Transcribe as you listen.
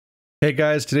Hey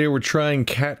guys, today we're trying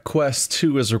Cat Quest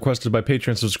 2 as requested by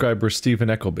Patreon subscriber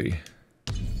Stephen Eckleby.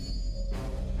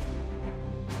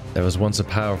 There was once a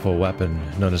powerful weapon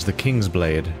known as the King's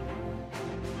Blade.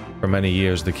 For many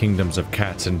years the kingdoms of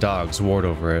cats and dogs warred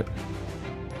over it.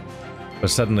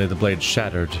 But suddenly the blade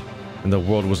shattered, and the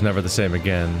world was never the same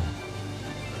again.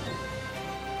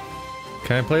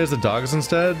 Can I play as the dogs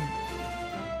instead?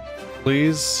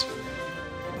 Please?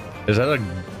 Is that a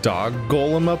dog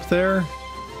golem up there?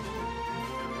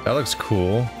 That looks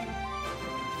cool.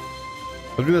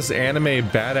 Look at this anime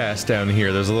badass down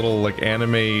here. There's a little like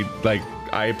anime like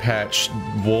eye patch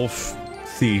wolf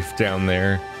thief down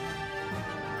there.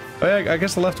 Oh, yeah, I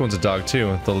guess the left one's a dog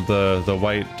too. The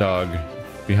white dog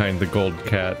behind the gold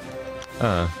cat.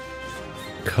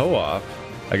 Co-op.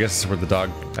 I guess that's where the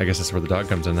dog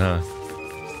comes in, huh?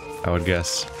 I would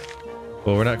guess.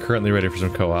 Well, we're not currently ready for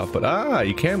some co-op, but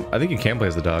you can. I think you can play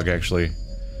as the dog actually.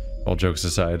 All jokes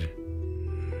aside.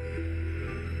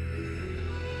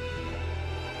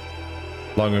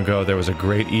 Long ago, there was a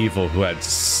great evil who had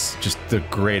just the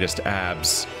greatest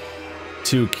abs.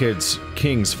 Two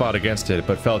kings fought against it,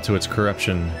 but fell to its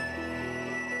corruption.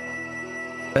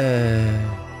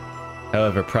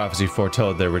 However, prophecy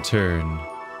foretold their return.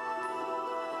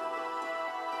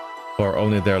 For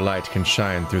only their light can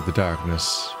shine through the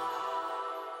darkness.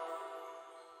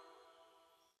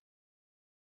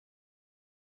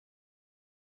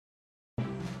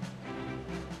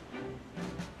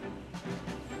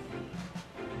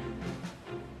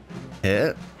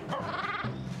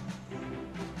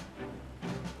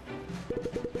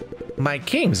 My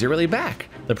kings, you're really back.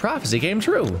 The prophecy came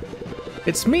true.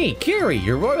 It's me, Kiri,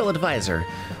 your royal advisor.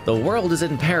 The world is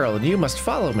in peril and you must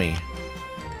follow me.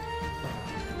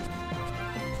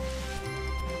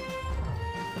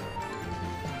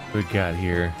 What we got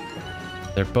here?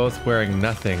 They're both wearing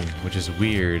nothing, which is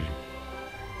weird.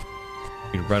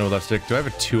 You can run with left stick. Do I have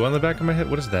a 2 on the back of my head?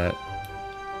 What is that?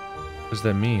 What does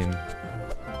that mean?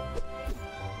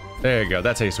 There you go.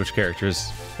 That's how you switch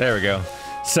characters. There we go.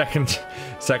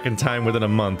 Second time within a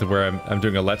month where I'm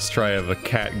doing a let's try of a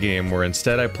cat game where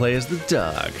instead I play as the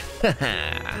dog.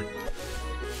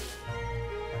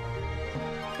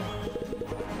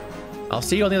 I'll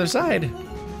see you on the other side.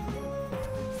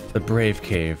 The brave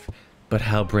cave. But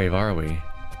how brave are we?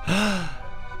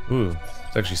 Ooh,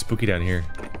 it's actually spooky down here.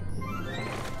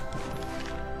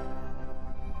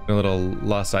 A little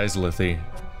Los Islithy.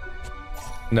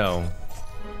 No.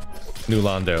 New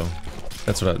Londo.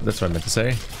 That's what I meant to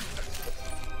say.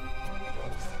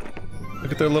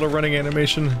 Look at their little running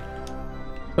animation.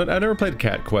 But I never played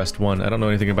Cat Quest 1. I don't know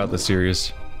anything about the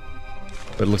series.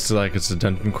 But it looks like it's a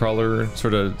dungeon crawler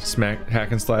sort of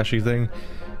hack and slashy thing.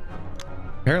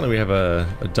 Apparently we have a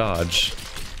dodge.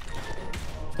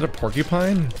 Is that a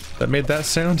porcupine that made that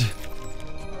sound?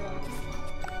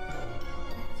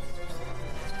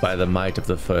 By the might of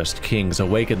the first kings,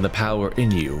 awaken the power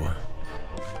in you.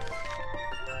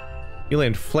 You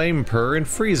land Flame Purr and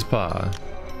Freeze Paw.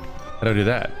 How do I do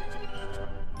that?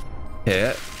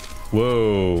 Hit.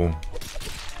 Whoa.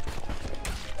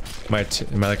 Am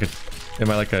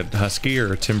I like a husky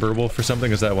or a timber wolf or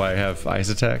something? Is that why I have ice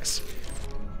attacks?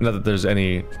 Not that there's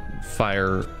any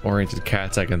fire-oriented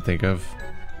cats I can think of.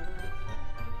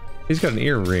 He's got an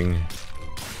earring.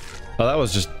 Oh, that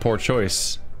was just poor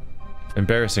choice.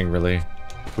 Embarrassing, really.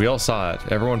 We all saw it.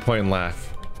 Everyone point and laugh.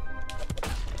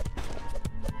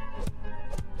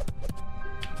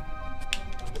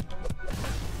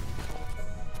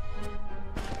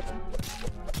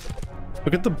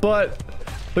 Look at the butt!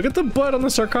 Look at the butt on the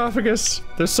sarcophagus!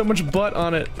 There's so much butt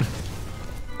on it!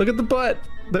 Look at the butt!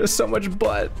 There's so much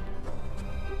butt!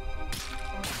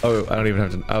 Oh, I don't even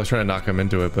have to... I was trying to knock him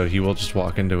into it, but he will just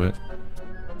walk into it.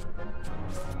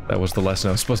 That was the lesson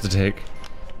I was supposed to take.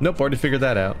 Nope, already figured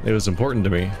that out. It was important to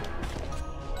me.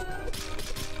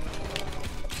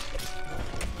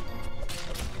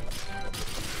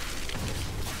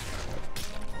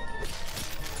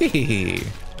 Hehehe.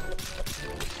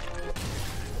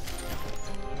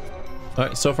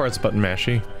 Alright, so far it's button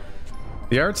mashy.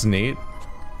 The art's neat.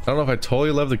 I don't know if I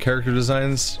totally love the character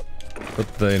designs, but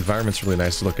the environment's really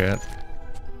nice to look at.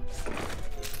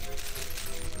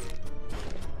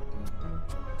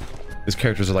 These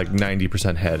characters are like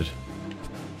 90% head.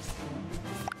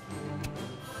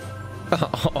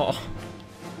 Oh.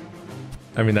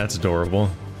 I mean, that's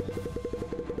adorable.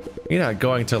 You're not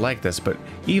going to like this, but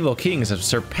evil kings have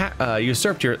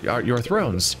usurped your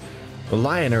thrones.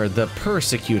 Lionel the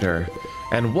Persecutor,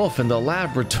 and Wolf in the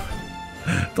Labrador.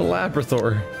 The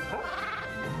Labrathor.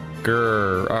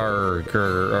 Grr.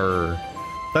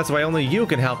 That's why only you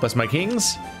can help us, my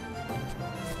kings.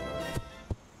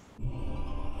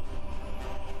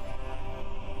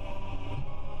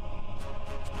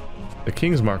 The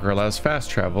King's Marker allows fast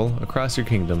travel across your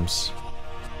kingdoms.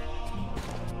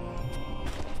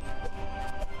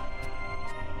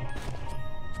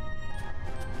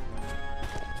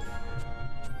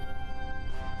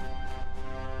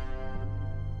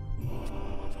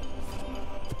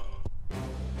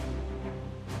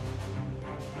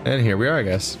 And here we are, I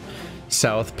guess.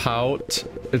 Southport.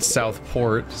 It's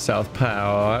Southport.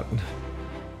 Southport.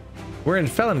 We're in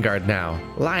Felingard now.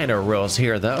 Lionel rules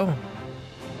here, though.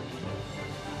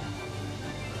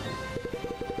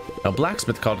 A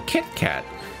blacksmith called Kit Kat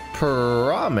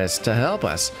promised to help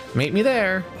us. Meet me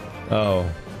there. Oh.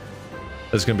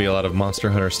 There's gonna be a lot of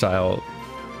Monster Hunter style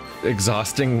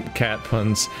exhausting cat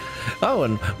puns. Oh,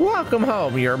 and welcome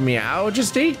home, your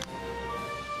Meowjesty.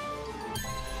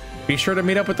 Be sure to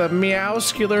meet up with the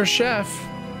Meowscular chef.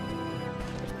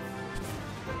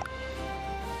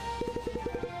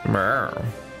 Brr.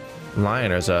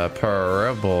 Lion is a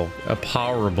powerful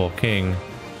king.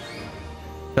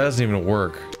 That doesn't even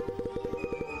work.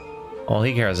 All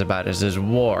he cares about is his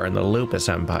war in the Lupus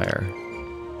Empire.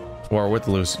 War with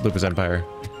the Lupus Empire.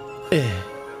 The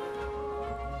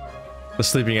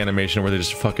sleeping animation where they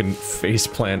just fucking face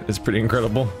plant is pretty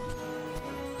incredible.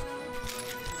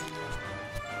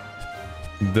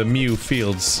 The Mew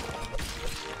Fields.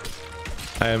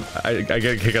 I get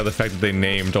a kick out of the fact that they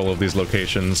named all of these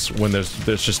locations when there's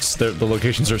just the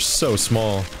locations are so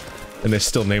small, and they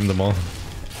still name them all.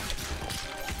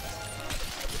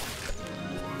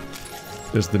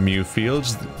 There's the Mew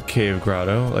Fields, the Cave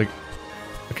Grotto. Like,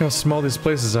 look how small these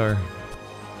places are,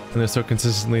 and they're so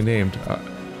consistently named.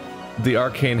 The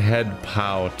Arcane Head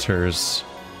Powters.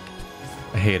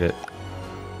 I hate it.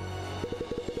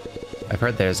 I've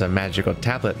heard there's a magical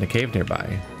tablet in a cave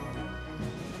nearby.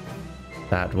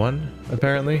 That one,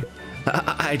 apparently.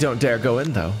 I don't dare go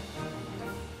in, though.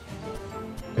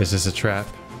 Is this a trap?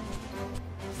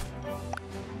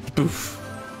 Boof.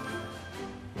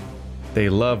 They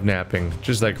love napping,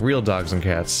 just like real dogs and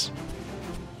cats.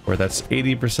 Where that's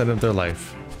 80% of their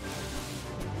life.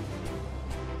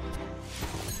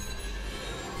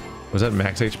 Was that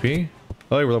max HP?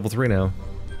 Oh, we're level 3 now.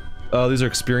 Oh, these are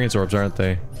experience orbs, aren't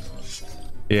they?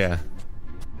 Yeah.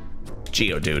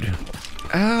 Geodude.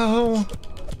 Ow!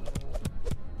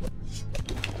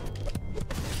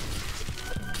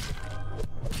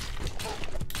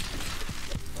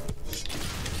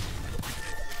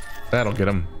 That'll get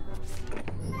him.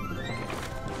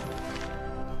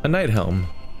 A night helm.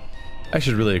 I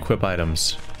should really equip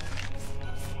items.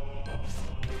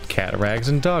 Cat rags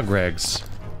and dog rags.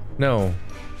 No.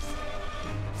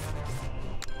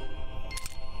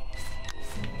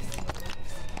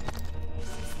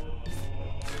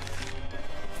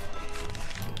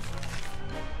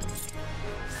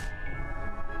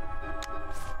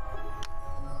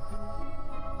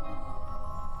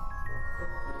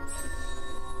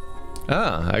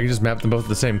 Ah, I can just map them both to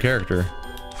the same character.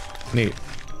 Neat.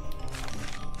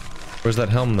 Where's that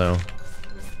helm, though?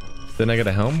 Didn't I get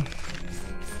a helm?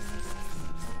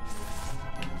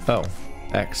 Oh,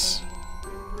 X.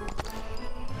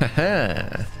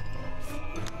 Haha.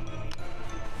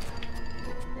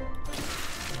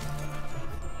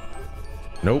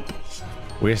 Nope.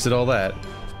 Wasted all that.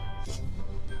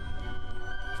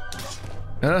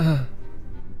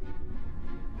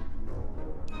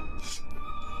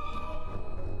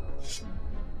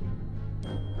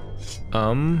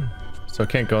 So I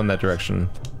can't go in that direction.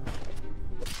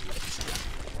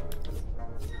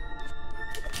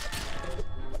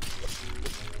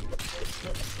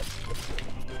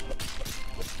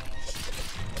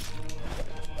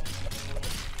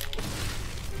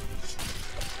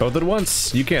 Both at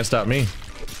once. You can't stop me.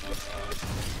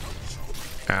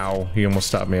 Ow, he almost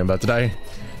stopped me. I'm about to die.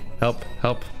 Help,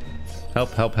 help,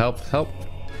 help, help, help, help.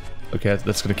 Okay,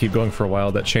 that's gonna keep going for a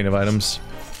while, that chain of items.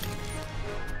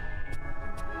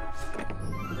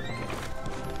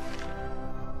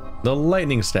 The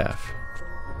lightning staff.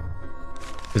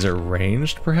 Is it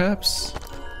ranged, perhaps?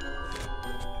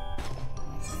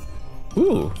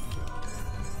 Ooh.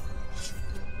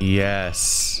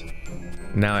 Yes.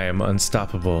 Now I am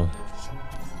unstoppable.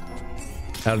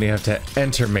 I don't even have to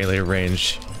enter melee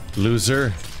range.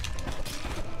 Loser.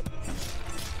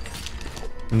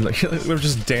 I'm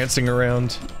just dancing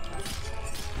around.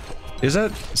 Is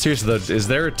that seriously though? Is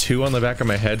there a 2 on the back of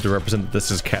my head to represent that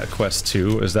this is Cat Quest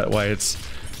 2? Is that why it's?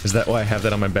 Is that why I have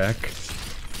that on my back?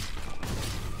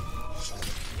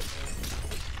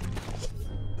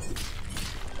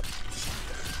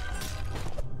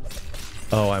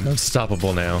 Oh, I'm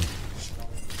unstoppable now.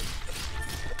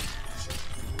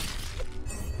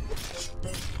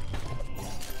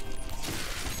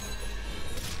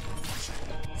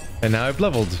 And now I've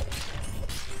leveled.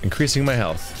 increasing my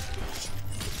health.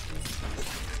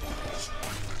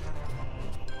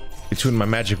 Between my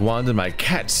magic wand and my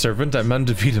cat servant, I'm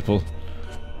undefeatable.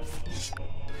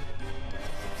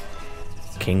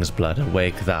 King's blood,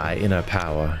 awake thy inner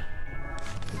power.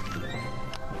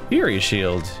 Fury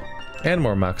shield. And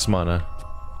more max mana.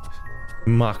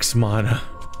 Max mana.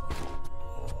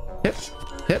 Hip.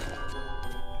 Hip.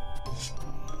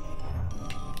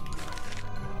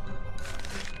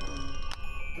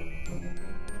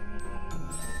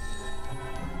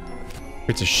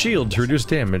 It's a shield to reduce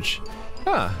damage.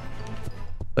 Ah.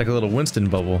 Like a little Winston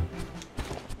bubble.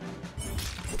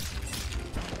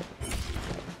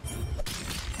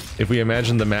 If we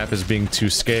imagine the map as being to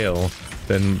scale,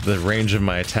 then the range of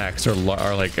my attacks are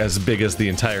like as big as the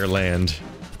entire land.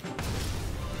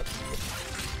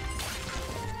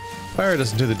 Fire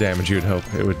doesn't do the damage you'd hope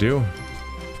it would do.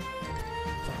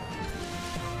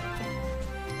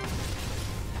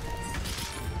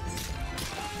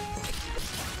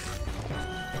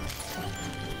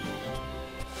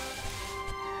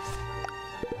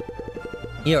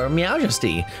 Your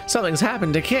Majesty, something's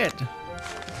happened to Kit.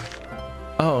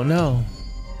 Oh no.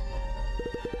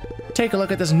 Take a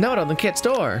look at this note on the Kit's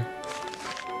door.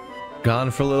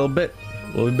 Gone for a little bit.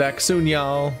 We'll be back soon,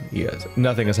 y'all. Yes,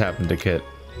 nothing has happened to Kit.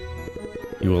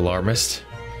 You alarmist.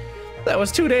 That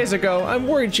was 2 days ago. I'm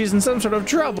worried she's in some sort of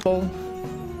trouble.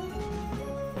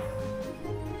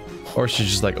 Or she's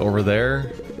just like over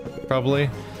there, probably.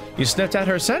 You sniffed out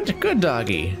her scent? Good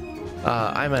doggy.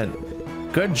 I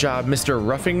meant, good job, Mr.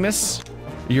 Ruffingness.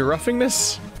 Your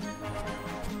Ruffingness?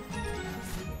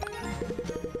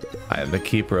 I am the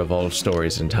keeper of old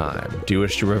stories in time. Do you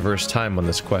wish to reverse time on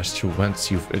this quest to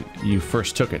whence you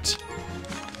first took it?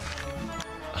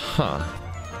 Huh.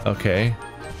 Okay.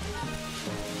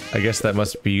 I guess that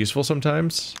must be useful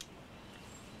sometimes.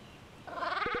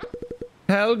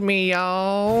 Help me,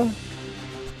 y'all.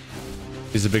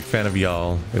 He's a big fan of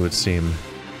y'all, it would seem.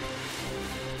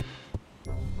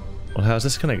 Well, how's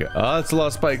this gonna go? Oh, it's a lot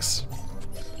of spikes.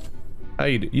 How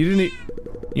you didn't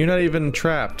you're not even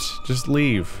trapped. Just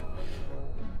leave.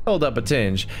 Hold up a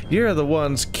tinge. You're the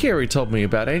ones Kiri told me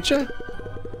about, ain't ya?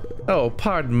 Oh,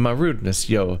 pardon my rudeness,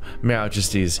 yo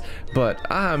majesties,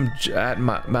 but I'm at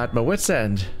my wit's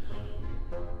end.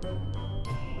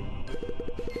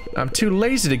 I'm too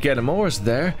lazy to get him oars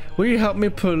there. Will you help me,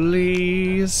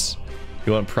 please?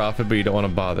 You want profit, but you don't want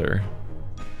to bother.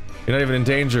 You're not even in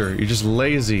danger. You're just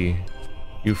lazy.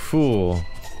 You fool.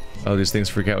 Oh, these things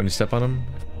freak out when you step on them?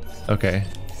 Okay.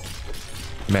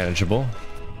 Manageable.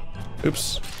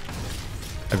 Oops.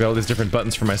 I've got all these different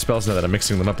buttons for my spells now that I'm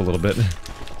mixing them up a little bit.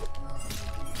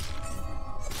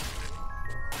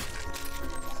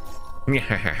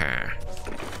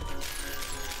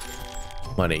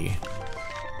 Money.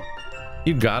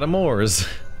 You got 'em oars.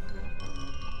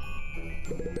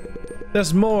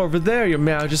 There's more over there, your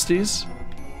majesties.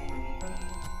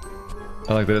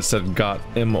 I like that it said got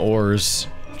 'em oars,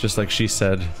 just like she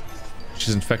said.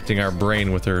 She's infecting our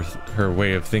brain with her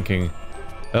way of thinking.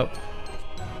 Oh.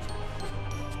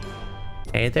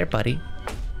 Hey there, buddy.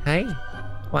 Hey,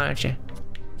 why don't you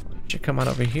come on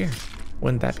over here?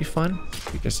 Wouldn't that be fun?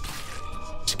 You just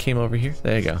came over here.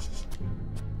 There you go.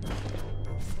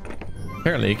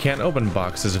 Apparently, you can't open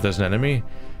boxes if there's an enemy.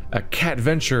 A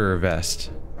catventure vest.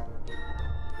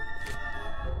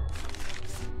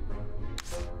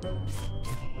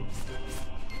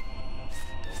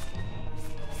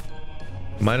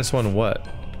 -1 what?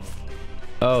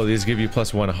 Oh, these give you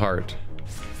 +1 heart.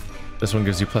 This one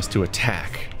gives you +2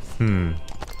 attack.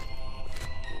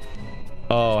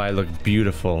 Oh, I look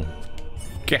beautiful.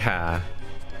 Gah.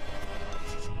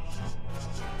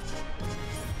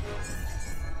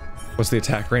 What's the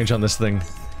attack range on this thing?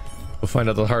 We'll find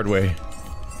out the hard way.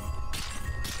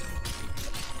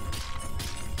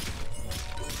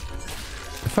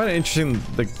 I find it interesting,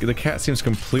 the cat seems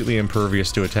completely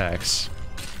impervious to attacks.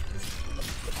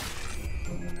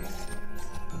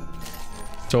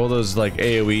 So all those like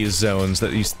AoE zones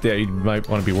that you might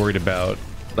want to be worried about,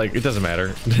 like, it doesn't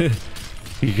matter.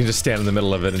 You can just stand in the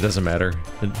middle of it, it doesn't matter.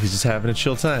 He's just having a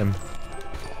chill time.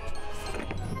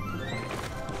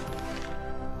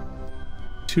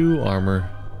 2 armor.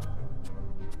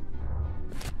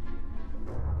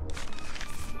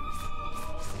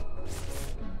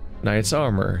 Knight's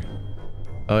armor.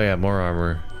 Oh yeah, more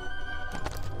armor.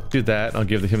 Do that, I'll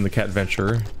give him the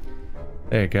catventure.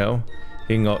 There you go.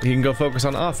 He can go focus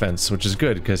on offense, which is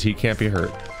good, because he can't be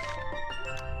hurt.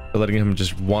 But letting him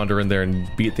just wander in there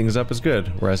and beat things up is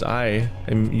good, whereas I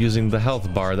am using the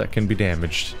health bar that can be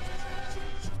damaged.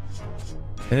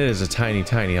 And it is a tiny,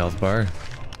 tiny health bar.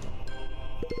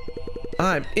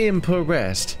 I'm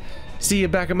impressed. See you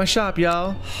back at my shop,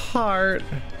 y'all. Heart.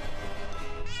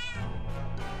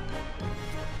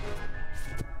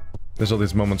 There's all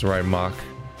these moments where I mock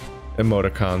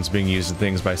emoticons being used in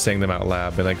things by saying them out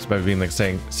loud, and like by being like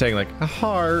saying like a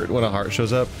heart when a heart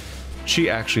shows up. She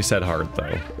actually said heart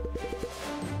though.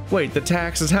 Wait, the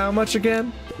tax is how much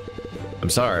again? I'm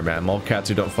sorry, ma'am. All cats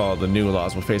who don't follow the new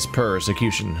laws will face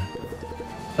persecution.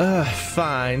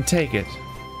 Fine, take it.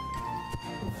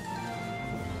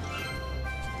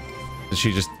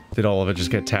 Did all of it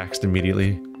just get taxed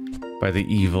immediately by the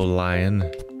evil lion?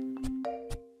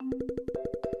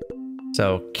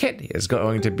 So Kit is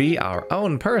going to be our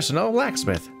own personal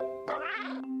blacksmith.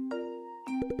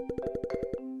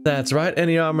 That's right,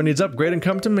 any armor needs upgrading,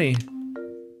 come to me.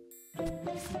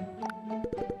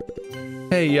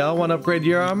 Hey y'all, wanna upgrade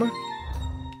your armor?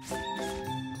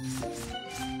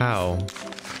 How?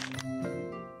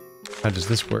 How does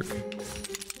this work?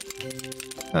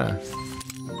 Huh.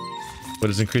 What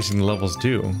does increasing the levels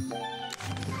do?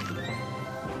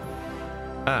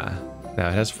 Ah, now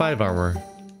it has 5 armor.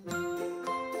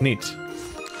 Neat.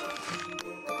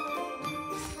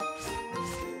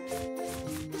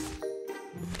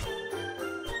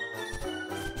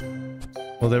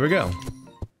 Well, there we go.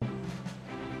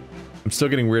 I'm still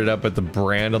getting weirded out by the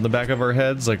brand on the back of our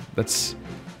heads. Like, that's...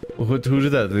 Who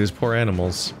did that? These poor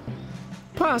animals.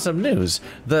 Paw-some news.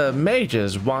 The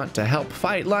mages want to help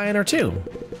fight Lion or 2.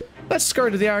 Let's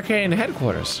scurry to the arcane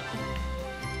headquarters.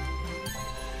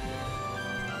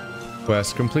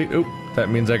 Quest complete. Oop, that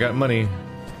means I got money.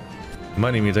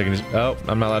 Money means I can just... Oh,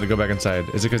 I'm not allowed to go back inside.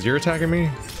 Is it because you're attacking me?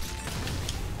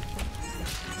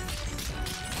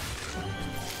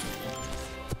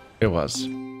 It was.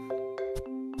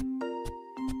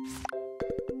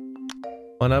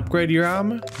 Wanna upgrade your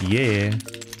armor? Yeah.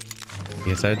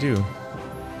 Yes, I do.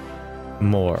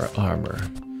 More armor.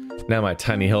 Now my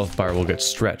tiny health bar will get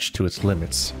stretched to its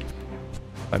limits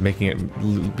by making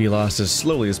it be lost as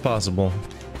slowly as possible.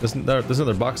 There's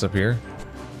another box up here.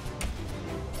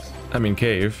 I mean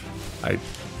cave.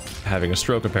 Having a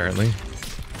stroke apparently.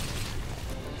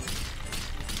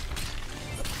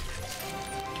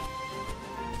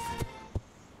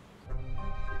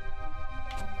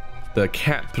 The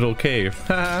capital cave.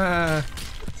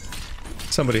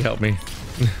 Somebody help me.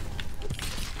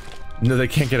 No, they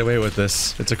can't get away with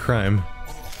this. It's a crime.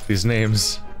 These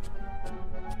names.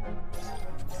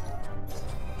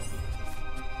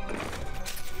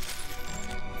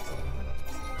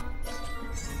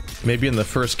 Maybe in the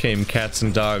first game, cats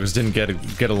and dogs didn't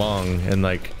get along, and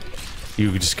like,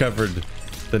 you discovered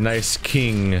the nice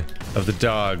king of the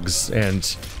dogs,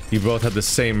 and you both had the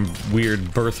same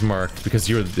weird birthmark because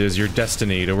it was your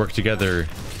destiny to work together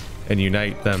and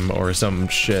unite them or some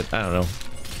shit. I don't know.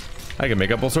 I can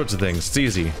make up all sorts of things. It's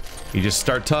easy. You just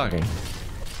start talking.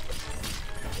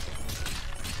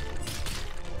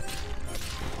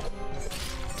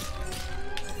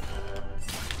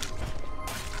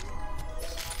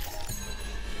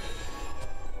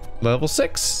 Level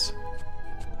 6.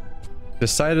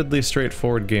 Decidedly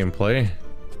straightforward gameplay.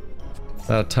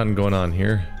 Not a ton going on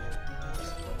here.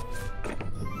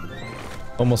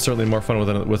 Almost certainly more fun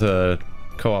with a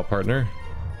co-op partner.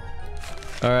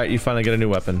 Alright, you finally get a new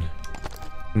weapon.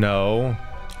 No.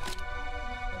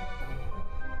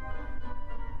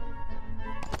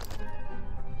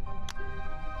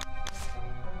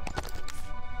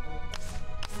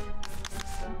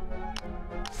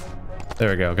 There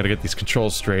we go. Gotta get these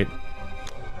controls straight.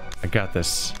 I got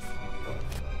this.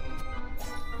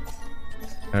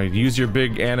 Now use your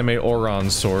big anime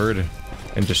Oron sword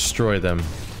and destroy them.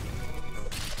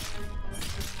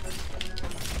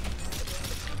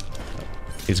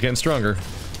 He's getting stronger.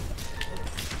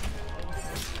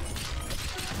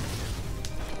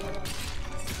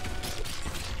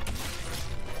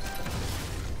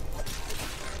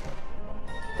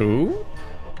 Ooh?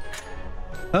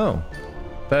 Oh.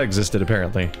 That existed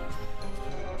apparently.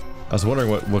 I was wondering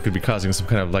what could be causing some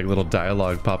kind of like little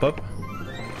dialogue pop-up.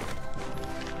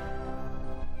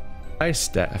 Ice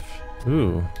staff.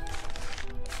 Ooh.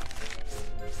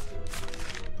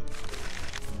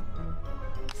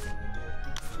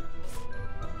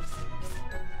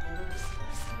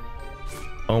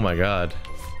 Oh my god.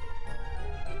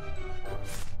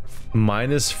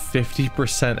 Minus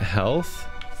 50% health?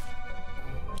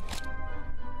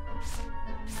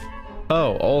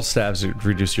 Oh, all staves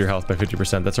reduce your health by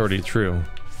 50%. That's already true.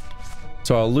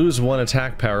 So I'll lose 1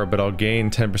 attack power, but I'll gain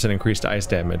 10% increased ice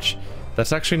damage.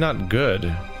 That's actually not good.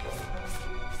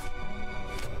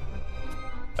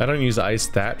 I don't use ice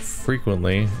that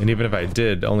frequently, and even if I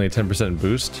did, only a 10%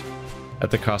 boost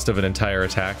at the cost of an entire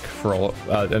attack for all,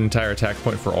 an entire attack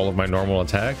point for all of my normal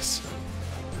attacks.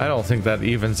 I don't think that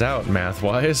evens out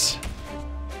math-wise.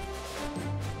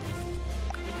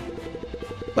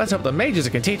 Let's hope the mages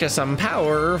can teach us some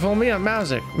powerful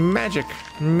magic. Magic.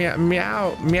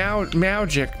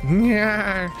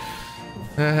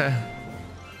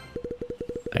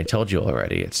 I told you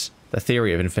already, it's the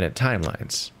theory of infinite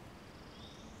timelines.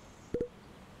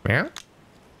 Meow?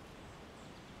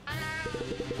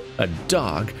 A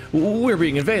dog? We're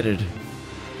being invaded.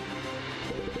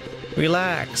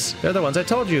 Relax, they're the ones I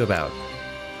told you about.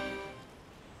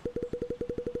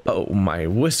 Oh, my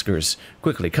whiskers.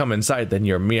 Quickly, come inside then,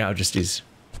 your meow-justies.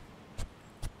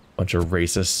 Bunch of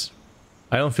racists.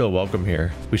 I don't feel welcome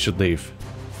here. We should leave.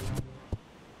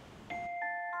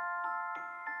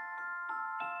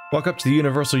 Walk up to the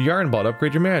universal yarn ball to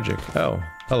upgrade your magic. Oh,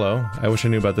 hello. I wish I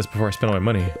knew about this before I spent all my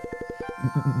money.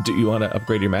 Do you want to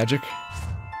upgrade your magic?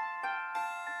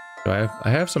 Do I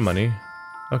have some money.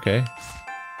 Okay.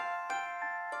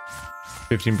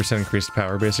 15% increased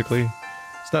power, basically.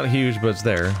 It's not huge, but it's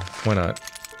there. Why not?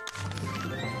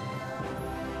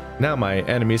 Now my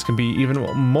enemies can be even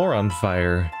more on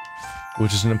fire,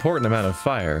 which is an important amount of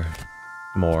fire.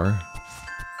 More.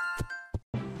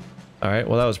 Alright,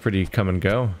 well that was pretty come and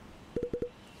go.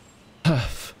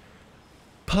 Puff.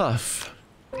 Puff.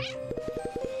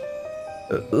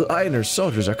 Lioner's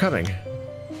soldiers are coming.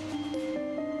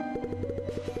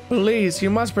 Please, you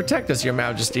must protect us, your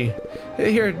majesty.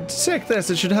 Here, take this,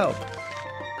 it should help.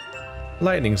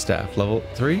 Lightning staff, level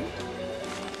 3.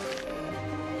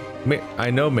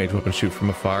 I know mage weapon shoot from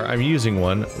afar. I'm using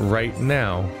one right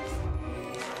now.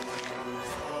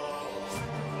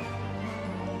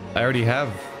 I already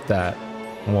have that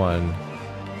one.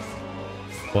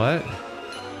 What?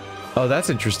 Oh, that's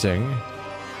interesting.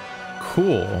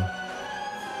 Cool.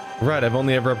 Right, I've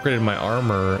only ever upgraded my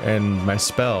armor and my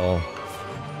spell.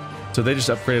 So they just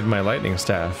upgraded my lightning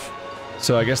staff.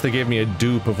 So I guess they gave me a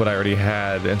dupe of what I already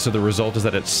had, and so the result is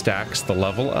that it stacks the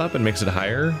level up and makes it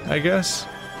higher, I guess.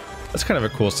 That's kind of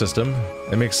a cool system.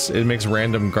 It makes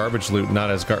random garbage loot not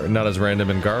as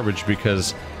random and garbage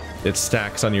because it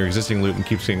stacks on your existing loot and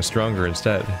keeps getting stronger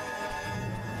instead.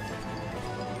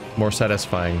 More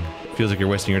satisfying. Feels like you're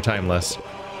wasting your time less.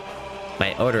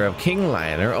 By order of King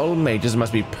Lioner, all mages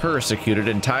must be persecuted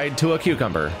and tied to a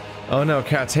cucumber. Oh no,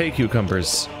 cats hate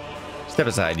cucumbers. Step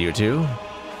aside, you two.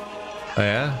 Oh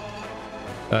yeah?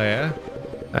 Oh yeah?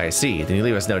 I see, then you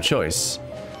leave us no choice.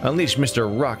 Unleash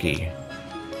Mr. Rocky.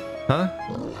 Huh?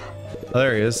 Oh,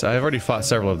 there he is. I've already fought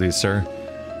several of these, sir.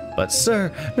 But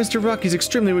sir, Mr. Rocky's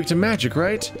extremely weak to magic,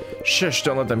 right? Shush,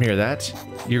 don't let them hear that.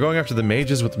 You're going after the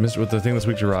mages with the thing that's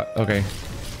weak to rock. Okay.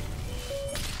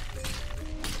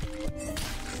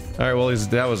 Alright, well,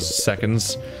 that was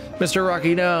seconds. Mr.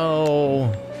 Rocky,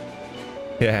 no!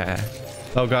 Yeah.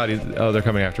 Oh god, oh, they're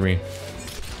coming after me.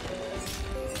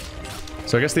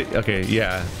 So I guess okay,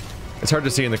 yeah. It's hard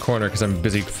to see in the corner because I'm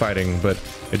busy fighting, but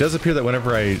it does appear that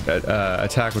whenever I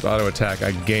attack with auto attack,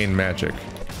 I gain magic.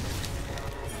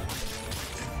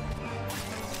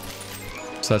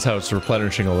 So that's how it's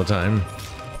replenishing all the time.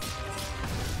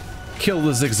 Kill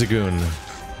the Zigzagoon.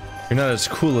 You're not as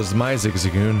cool as my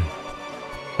Zigzagoon.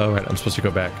 Oh right, I'm supposed to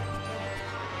go back.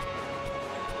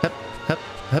 Hep, hep,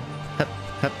 hep, hep,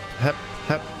 hep, hep,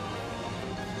 hep.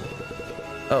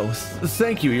 Oh,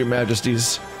 thank you, your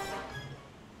majesties.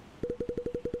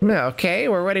 Okay,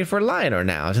 we're ready for Lioner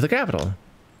now, to the capital.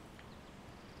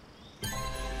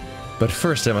 But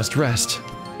first I must rest.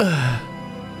 Ugh.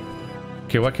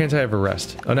 Okay, why can't I ever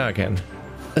rest? Oh, now I can.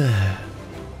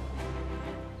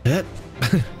 Yep.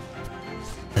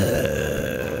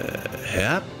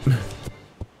 Yep.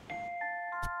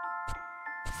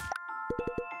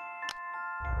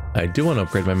 I do want to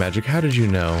upgrade my magic. How did you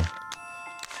know?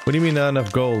 What do you mean not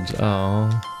enough gold?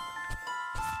 Oh.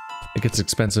 It gets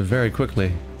expensive very quickly.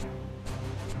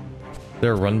 Is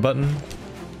there a run button?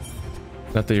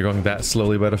 Not that you're going that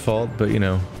slowly by default, but you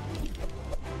know.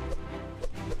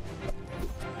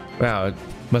 Wow, it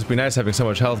must be nice having so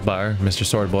much health bar, Mr.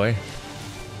 Sword Boy.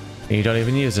 And you don't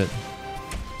even use it.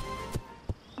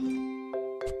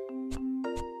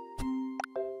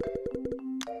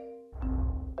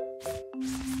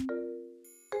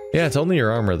 Yeah, it's only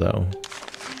your armor though.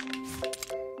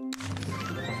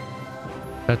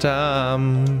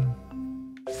 Ta-tam!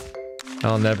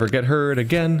 I'll never get hurt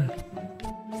again.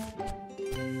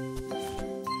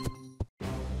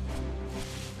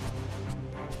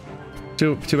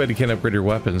 Too bad you can't upgrade your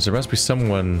weapons. There must be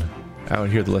someone out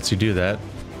here that lets you do that.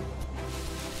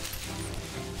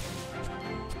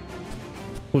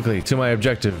 Quickly, to my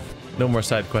objective. No more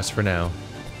side quests for now.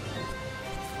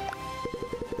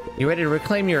 You ready to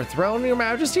reclaim your throne, your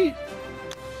majesty?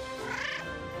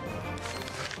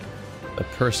 The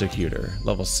Persecutor,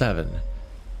 level 7.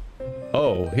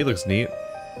 Oh, he looks neat.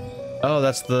 Oh,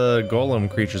 that's the golem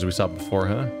creatures we saw before,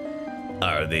 huh?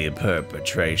 Are the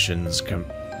preparations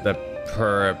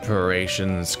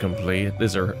complete?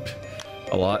 These are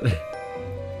a lot.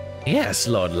 Yes,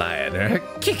 Lord Lioner.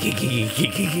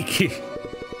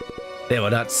 They will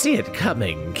not see it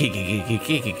coming.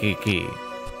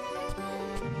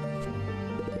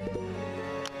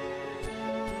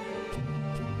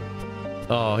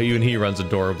 Oh, even he runs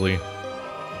adorably.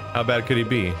 How bad could he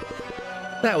be?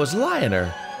 That was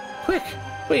Lioner. Quick,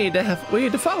 we need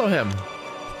to follow him.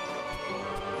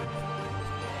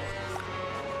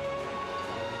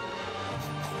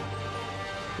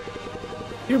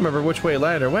 You remember which way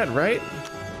Lioner went, right?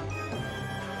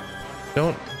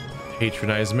 Don't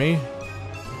patronize me.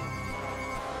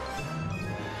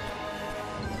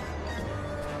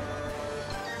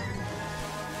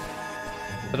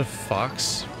 Is that a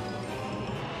fox?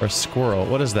 Or a squirrel?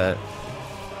 What is that?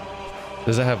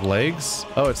 Does it have legs?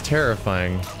 Oh, it's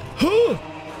terrifying.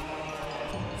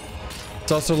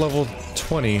 It's also level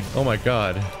 20. Oh my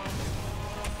god.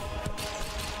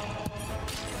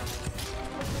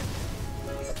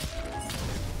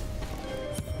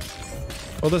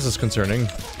 Well, this is concerning.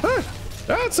 Ah!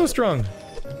 Ah, it's so strong.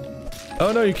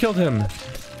 Oh no, you killed him.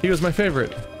 He was my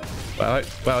favorite. Wow,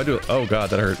 I do. Oh god,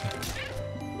 that hurt.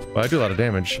 Wow, I do a lot of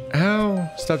damage. Ow!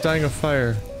 Stop dying of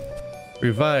fire.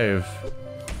 Revive.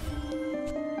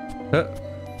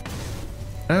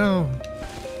 Ow.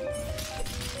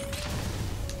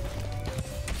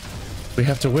 We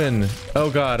have to win. Oh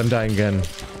god, I'm dying again.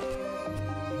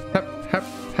 Hap, hap,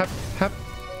 hap, hap.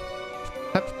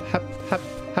 Hap, hap, hap,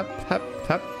 hap, hap,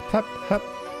 hap, hap, hap.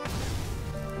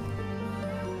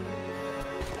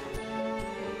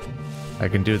 I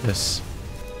can do this.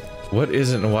 What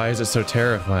isn't and why is it so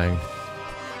terrifying?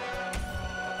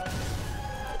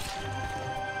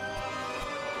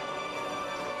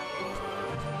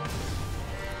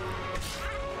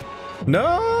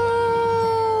 No!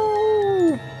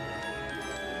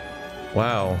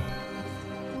 Wow.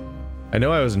 I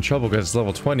know I was in trouble because it's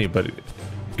level 20, but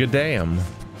good damn.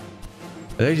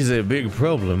 That is a big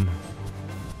problem.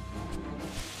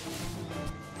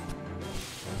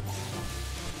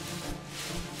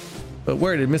 But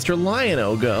where did Mr.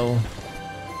 Lion-O go?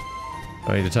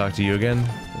 Do I need to talk to you again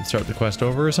and start the quest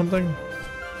over or something?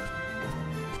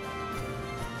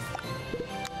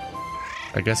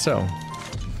 I guess so.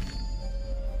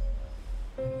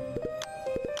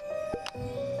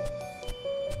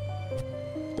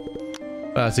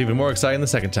 It's even more exciting the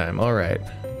second time. All right.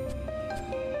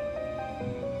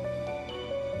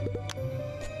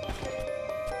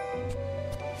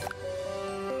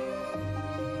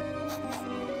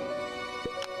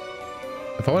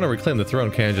 If I want to reclaim the throne,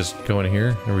 can I just go in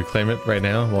here and reclaim it right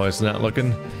now while it's not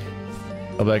looking?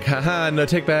 I'll be like, haha, no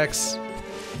takebacks.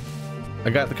 I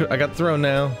got the throne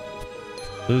now.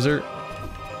 Loser.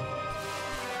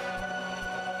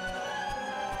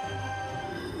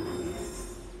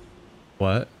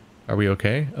 What? Are we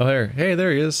okay? Oh, there. Hey,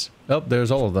 there he is. Oh,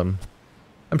 there's all of them.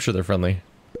 I'm sure they're friendly.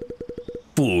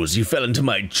 Fools, you fell into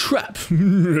my trap.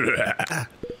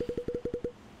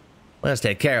 Let's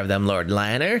take care of them, Lord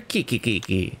Lioner.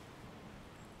 Kiki.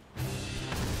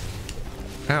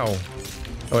 Ow.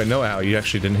 Oh, wait, no, ow. You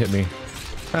actually didn't hit me.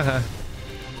 Haha.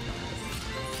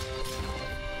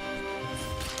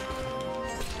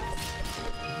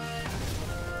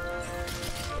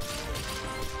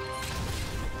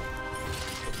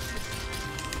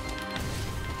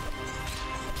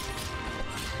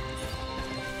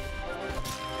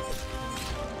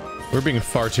 We're being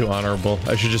far too honorable.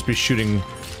 I should just be shooting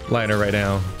Lioner right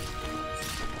now.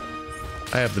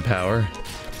 I have the power.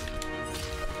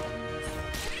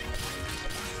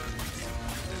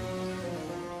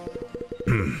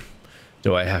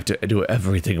 Do I have to do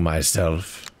everything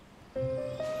myself?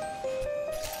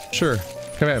 Sure.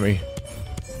 Come at me.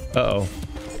 Uh-oh.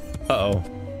 Uh-oh.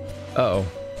 Uh-oh.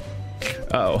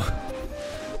 Uh-oh.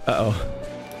 Uh-oh.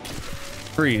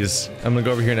 Freeze. I'm gonna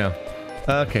go over here now.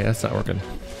 Okay, that's not working.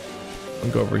 I'm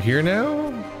gonna go over here now.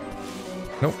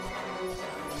 Nope.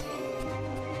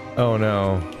 Oh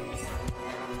no.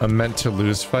 A meant to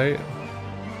lose fight?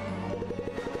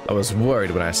 I was worried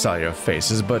when I saw your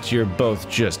faces, but you're both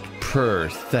just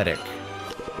pathetic.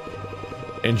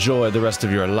 Enjoy the rest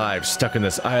of your lives stuck in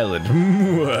this island.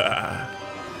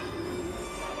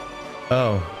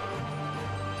 Oh.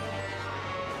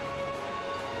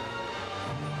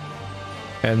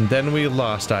 And then we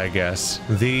lost, I guess.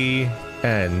 The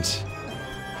end.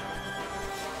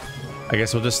 I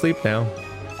guess we'll just sleep now.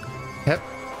 Yep.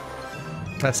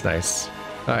 That's nice.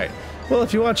 Alright, well,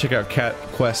 if you want to check out Cat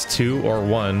Quest 2, or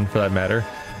 1 for that matter,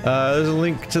 there's a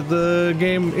link to the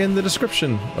game in the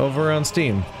description over on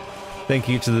Steam. Thank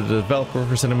you to the developer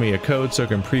for sending me a code so I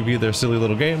can preview their silly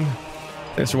little game.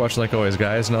 Thanks for watching like always,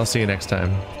 guys, and I'll see you next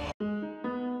time.